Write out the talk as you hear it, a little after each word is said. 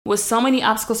With so many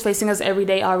obstacles facing us every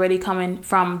day already coming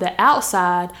from the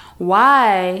outside,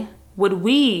 why would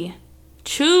we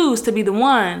choose to be the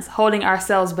ones holding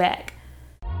ourselves back?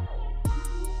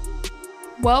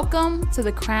 Welcome to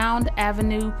the Crowned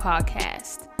Avenue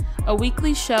podcast, a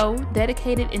weekly show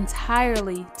dedicated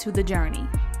entirely to the journey.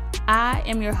 I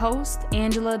am your host,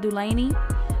 Angela Dulaney.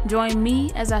 Join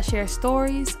me as I share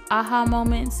stories, aha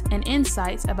moments, and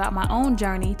insights about my own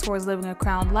journey towards living a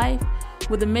crowned life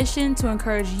with a mission to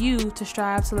encourage you to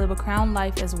strive to live a crowned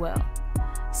life as well.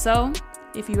 So,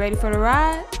 if you're ready for the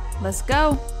ride, let's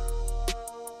go.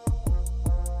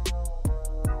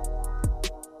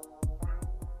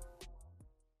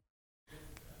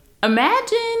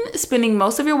 Imagine spending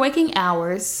most of your waking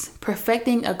hours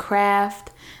perfecting a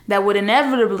craft that would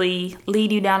inevitably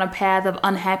lead you down a path of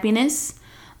unhappiness,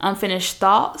 unfinished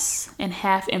thoughts, and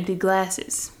half-empty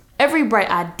glasses. Every bright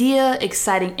idea,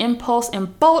 exciting impulse,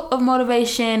 and bolt of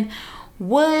motivation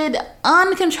would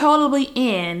uncontrollably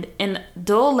end in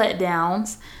dull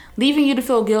letdowns, leaving you to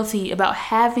feel guilty about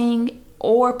having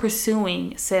or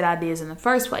pursuing said ideas in the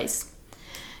first place.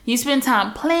 You spend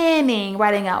time planning,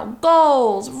 writing out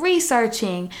goals,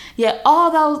 researching, yet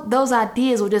all those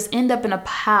ideas will just end up in a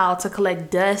pile to collect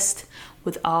dust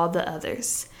with all the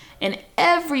others. And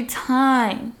every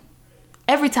time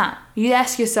you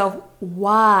ask yourself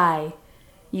why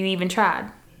you even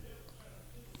tried.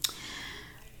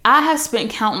 I have spent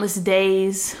countless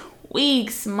days,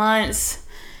 weeks, months,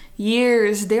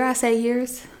 years, dare I say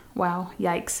years? Wow,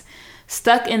 yikes,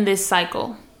 stuck in this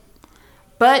cycle.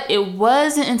 But it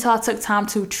wasn't until I took time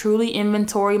to truly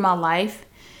inventory my life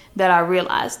that I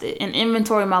realized it. And by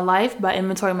inventory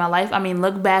my life, I mean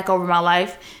look back over my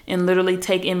life and literally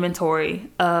take inventory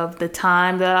of the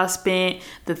time that I spent,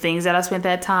 the things that I spent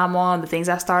that time on, the things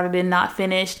I started and not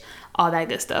finished, all that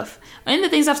good stuff. And the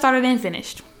things I've started and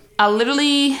finished. I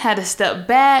literally had to step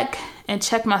back and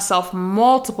check myself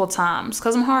multiple times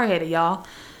because I'm hard-headed, y'all.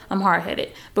 I'm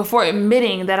hard-headed before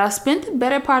admitting that I spent the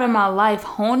better part of my life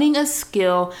honing a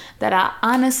skill that I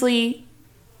honestly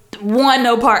want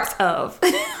no parts of.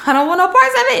 I don't want no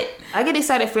parts of it. I get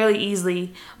excited fairly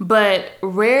easily, but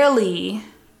rarely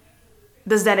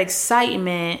does that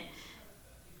excitement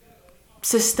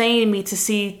sustain me to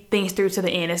see things through to the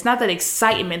end. It's not that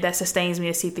excitement that sustains me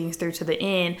to see things through to the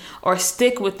end or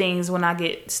stick with things when I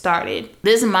get started.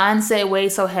 This mindset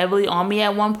weighed so heavily on me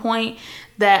at one point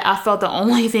that I felt the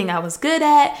only thing I was good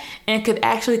at and could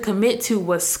actually commit to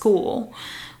was school.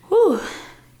 Whew,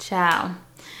 child.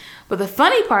 But the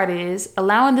funny part is,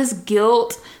 allowing this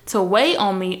guilt to weigh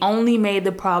on me only made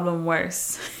the problem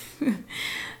worse.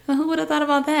 Who would have thought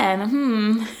about that?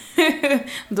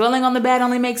 Dwelling on the bad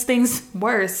only makes things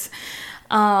worse.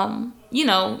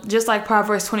 Just like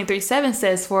Proverbs 23:7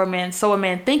 says, for a man, so a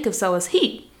man thinketh, so is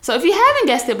he. So if you haven't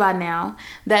guessed it by now,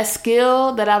 that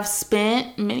skill that I've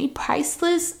spent many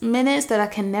priceless minutes that I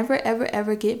can never, ever,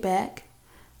 ever get back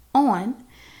on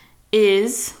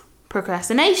is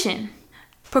procrastination.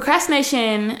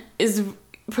 Procrastination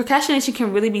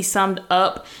can really be summed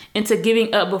up into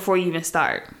giving up before you even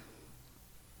start.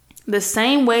 The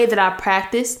same way that I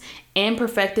practiced and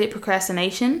perfected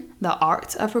procrastination, the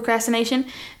art of procrastination,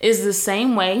 is the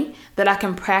same way that I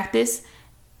can practice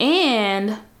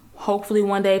and hopefully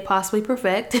one day possibly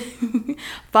perfect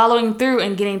following through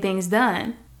and getting things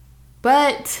done.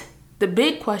 But the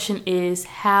big question is,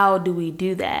 how do we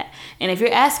do that? And if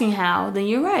you're asking how, then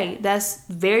you're right. That's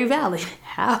very valid.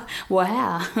 How? Well,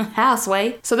 how? How,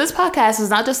 Sway? So this podcast is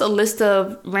not just a list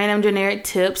of random generic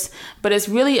tips, but it's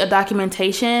really a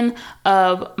documentation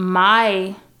of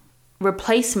my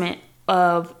replacement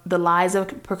of the lies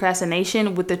of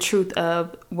procrastination with the truth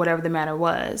of whatever the matter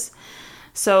was.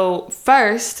 So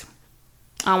first,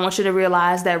 I want you to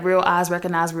realize that real eyes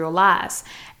recognize real lies.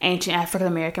 Ancient African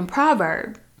American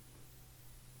proverb.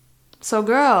 So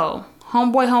girl,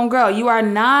 homeboy, homegirl, you are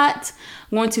not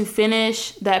going to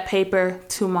finish that paper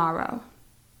tomorrow.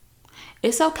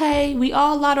 It's okay. We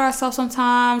all lie to ourselves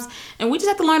sometimes. And we just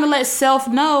have to learn to let self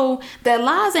know that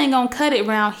lies ain't going to cut it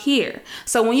around here.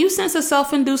 So when you sense a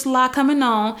self-induced lie coming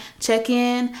on, check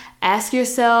in, ask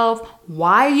yourself,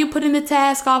 why are you putting the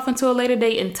task off until a later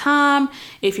date and time?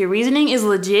 If your reasoning is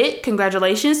legit,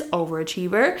 congratulations,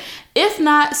 overachiever. If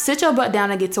not, sit your butt down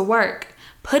and get to work.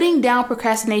 Putting down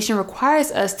procrastination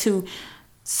requires us to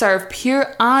serve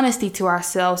pure honesty to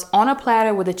ourselves on a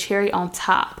platter with a cherry on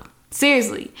top.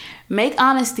 Seriously, make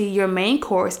honesty your main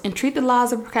course and treat the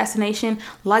lies of procrastination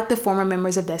like the former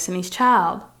members of Destiny's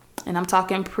Child. And I'm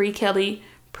talking pre-Kelly,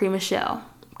 pre-Michelle,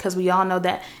 because we all know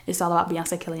that it's all about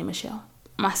Beyonce, Kelly, and Michelle.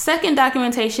 My second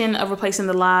documentation of replacing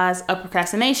the lies of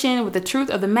procrastination with the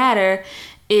truth of the matter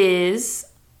is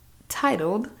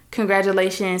titled,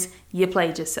 "Congratulations, you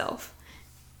played yourself."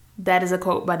 That is a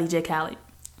quote by DJ Khaled.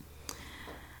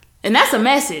 And that's a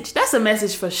message. That's a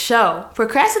message for sure.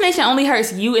 Procrastination only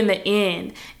hurts you in the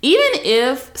end. Even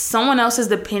if someone else is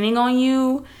depending on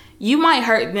you, you might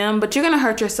hurt them, but you're going to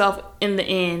hurt yourself in the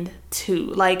end too.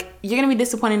 Like, you're going to be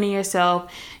disappointed in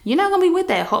yourself. You're not going to be with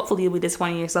that. Hopefully you'll be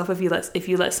disappointed in yourself if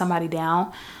you let somebody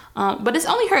down. But it's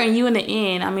only hurting you in the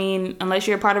end. I mean, unless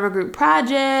you're a part of a group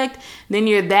project, then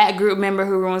you're that group member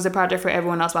who ruins the project for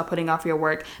everyone else by putting off your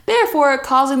work, therefore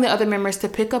causing the other members to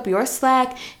pick up your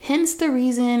slack. Hence the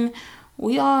reason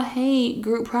we all hate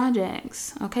group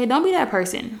projects. Okay, don't be that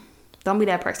person. Don't be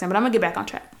that person. But I'm gonna get back on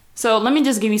track. So let me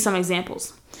just give you some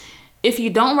examples. If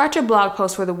you don't write your blog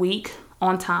post for the week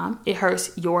on time, it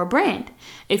hurts your brand.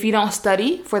 If you don't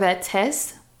study for that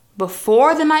test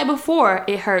before the night before,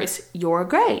 it hurts your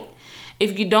grade.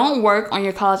 If you don't work on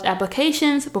your college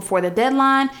applications before the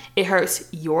deadline, it hurts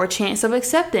your chance of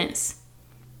acceptance.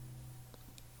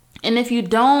 And if you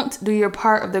don't do your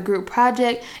part of the group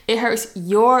project, it hurts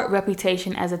your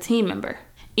reputation as a team member.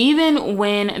 Even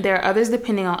when there are others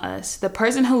depending on us, the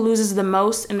person who loses the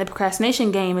most in the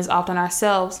procrastination game is often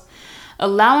ourselves.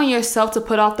 Allowing yourself to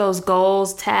put off those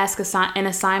goals, tasks, and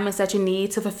assignments that you need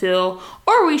to fulfill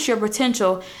or reach your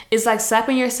potential is like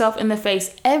slapping yourself in the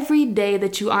face every day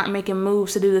that you aren't making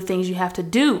moves to do the things you have to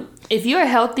do. If you're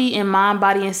healthy in mind,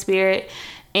 body, and spirit,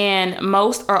 and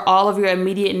most or all of your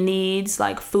immediate needs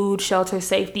like food, shelter,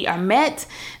 safety are met,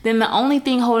 then the only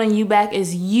thing holding you back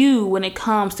is you when it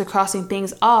comes to crossing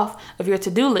things off of your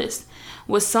to-do list.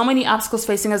 With so many obstacles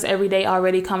facing us every day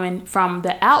already coming from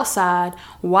the outside,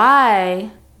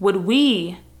 why would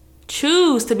we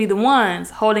choose to be the ones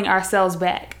holding ourselves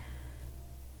back?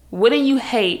 Wouldn't you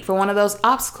hate for one of those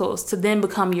obstacles to then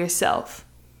become yourself?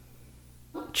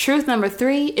 Truth number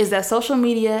 3 is that social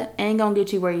media ain't gonna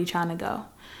get you where you're trying to go.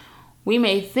 We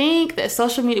may think that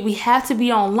social media, we have to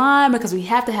be online because we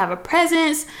have to have a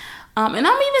presence. And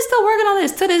I'm even still working on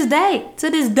this to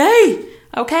this day.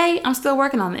 Okay, I'm still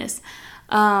working on this.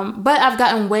 But I've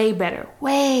gotten way better.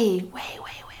 Way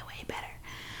better.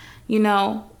 You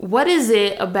know, what is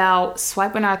it about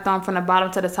swiping our thumb from the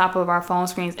bottom to the top of our phone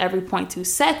screens every 0.2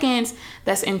 seconds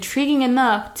that's intriguing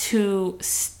enough to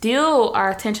steal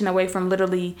our attention away from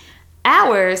literally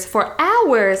hours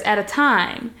at a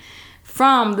time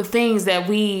from the things that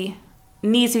we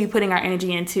need to be putting our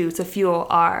energy into to fuel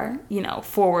our,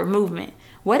 forward movement?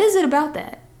 What is it about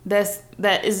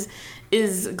that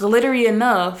is glittery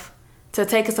enough to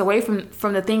take us away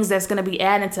from the things that's going to be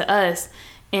added to us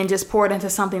and just pour it into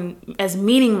something as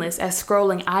meaningless as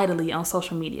scrolling idly on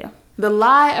social media? The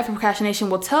lie of procrastination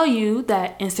will tell you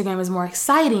that Instagram is more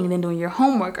exciting than doing your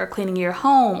homework or cleaning your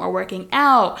home or working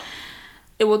out.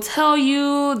 It will tell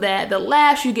you that the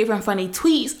laughs you get from funny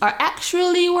tweets are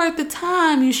actually worth the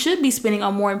time you should be spending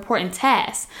on more important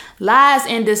tasks. Lies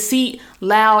and deceit,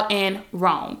 loud and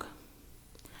wrong.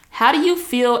 How do you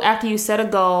feel after you set a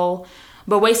goal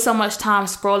but waste so much time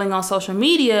scrolling on social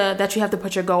media that you have to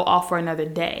put your goal off for another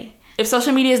day? If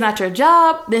social media is not your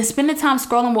job, then spending time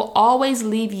scrolling will always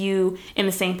leave you in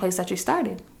the same place that you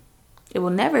started. It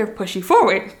will never push you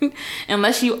forward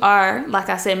unless you are, like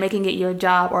I said, making it your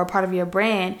job or a part of your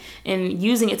brand and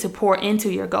using it to pour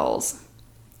into your goals.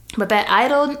 But that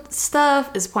idle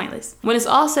stuff is pointless. When it's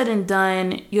all said and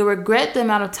done, you'll regret the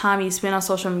amount of time you spend on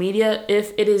social media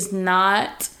if it is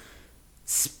not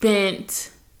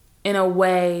spent in a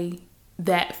way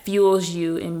that fuels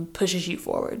you and pushes you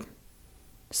forward.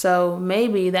 So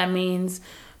maybe that means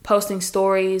posting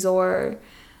stories or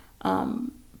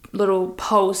little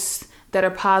posts that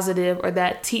are positive or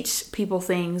that teach people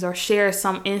things or share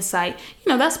some insight.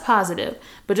 That's positive.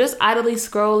 But just idly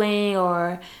scrolling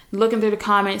or looking through the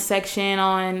comment section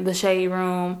on the Shade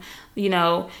Room, you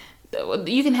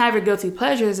can have your guilty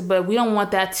pleasures, but we don't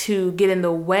want that to get in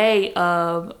the way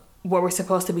of what we're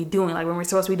supposed to be doing, like when we're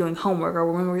supposed to be doing homework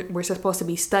or when we're supposed to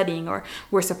be studying or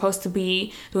we're supposed to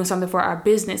be doing something for our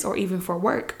business or even for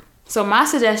work. So my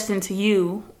suggestion to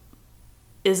you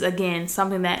is, again,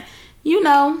 something that you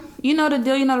know the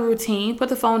deal, the routine. Put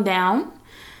the phone down,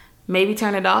 maybe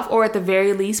turn it off, or at the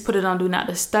very least put it on do not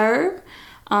disturb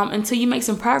until you make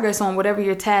some progress on whatever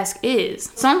your task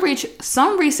is. Some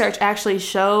research actually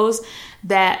shows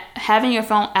that having your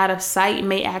phone out of sight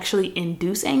may actually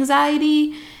induce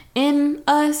anxiety in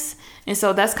us. And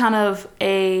so that's kind of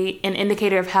an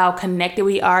indicator of how connected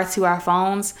we are to our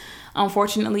phones,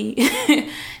 unfortunately,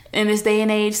 in this day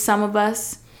and age, some of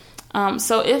us.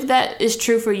 So if that is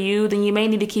true for you, then you may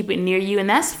need to keep it near you, and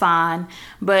that's fine.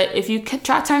 But if you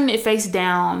try turning it face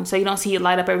down so you don't see it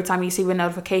light up every time you receive a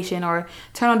notification, or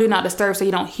turn on do not disturb so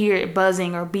you don't hear it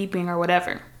buzzing or beeping or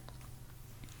whatever.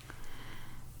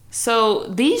 So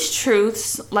these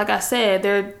truths, like I said,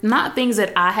 they're not things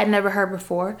that I had never heard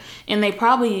before, and they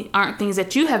probably aren't things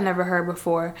that you have never heard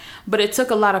before, but it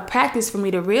took a lot of practice for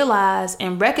me to realize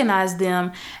and recognize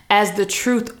them as the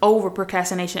truth over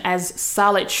procrastination, as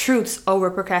solid truths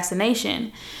over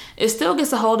procrastination. It still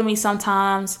gets a hold of me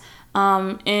sometimes,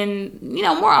 and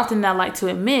more often than I like to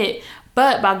admit.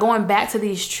 But by going back to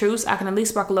these truths, I can at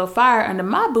least spark a little fire under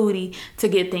my booty to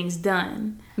get things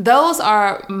done. Those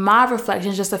are my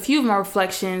reflections, just a few of my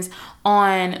reflections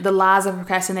on the lies of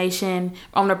procrastination,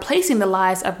 on replacing the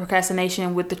lies of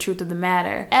procrastination with the truth of the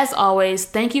matter. As always,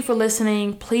 thank you for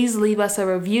listening. Please leave us a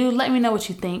review. Let me know what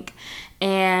you think.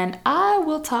 And I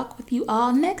will talk with you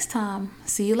all next time.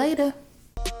 See you later.